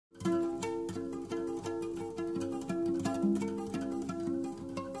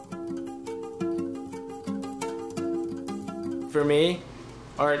For me,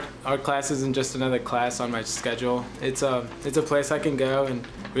 art class isn't just another class on my schedule. It's a place I can go and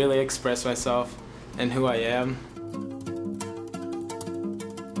really express myself and who I am.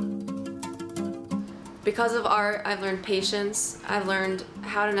 Because of art, I've learned patience. I've learned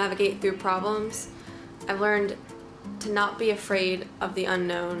how to navigate through problems. I've learned to not be afraid of the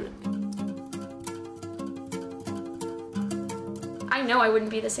unknown. I know I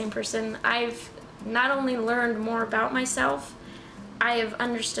wouldn't be the same person. I've not only learned more about myself, I have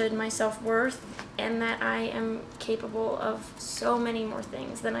understood my self-worth and that I am capable of so many more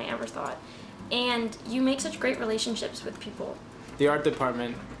things than I ever thought. And you make such great relationships with people. The art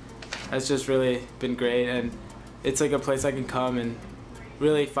department has just really been great, and it's like a place I can come and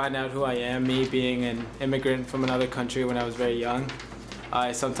really find out who I am, me being an immigrant from another country when I was very young.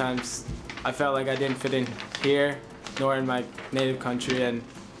 Sometimes I felt like I didn't fit in here, nor in my native country, and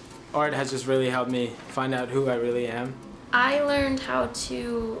art has just really helped me find out who I really am. I learned how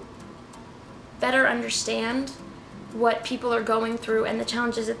to better understand what people are going through and the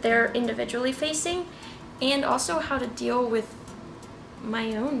challenges that they're individually facing, and also how to deal with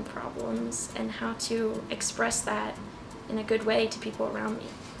my own problems and how to express that in a good way to people around me.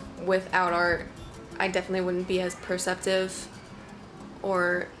 Without art, I definitely wouldn't be as perceptive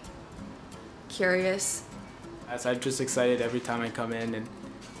or curious. I'm just excited every time I come in and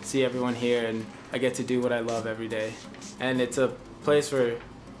see everyone here, and I get to do what I love every day. And it's a place where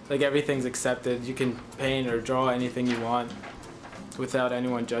like everything's accepted. You can paint or draw anything you want without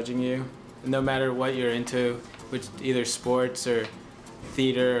anyone judging you. No matter what you're into, which either sports or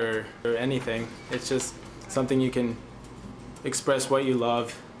theater or anything, it's just something you can express what you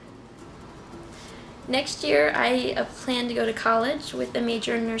love. Next year I plan to go to college with a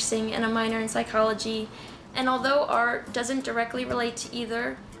major in nursing and a minor in psychology, and although art doesn't directly relate to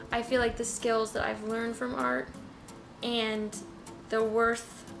either, I feel like the skills that I've learned from art and the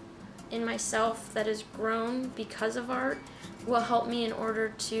worth in myself that has grown because of art will help me in order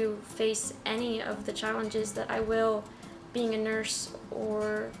to face any of the challenges that I will being a nurse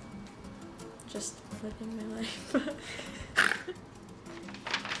or just living my life.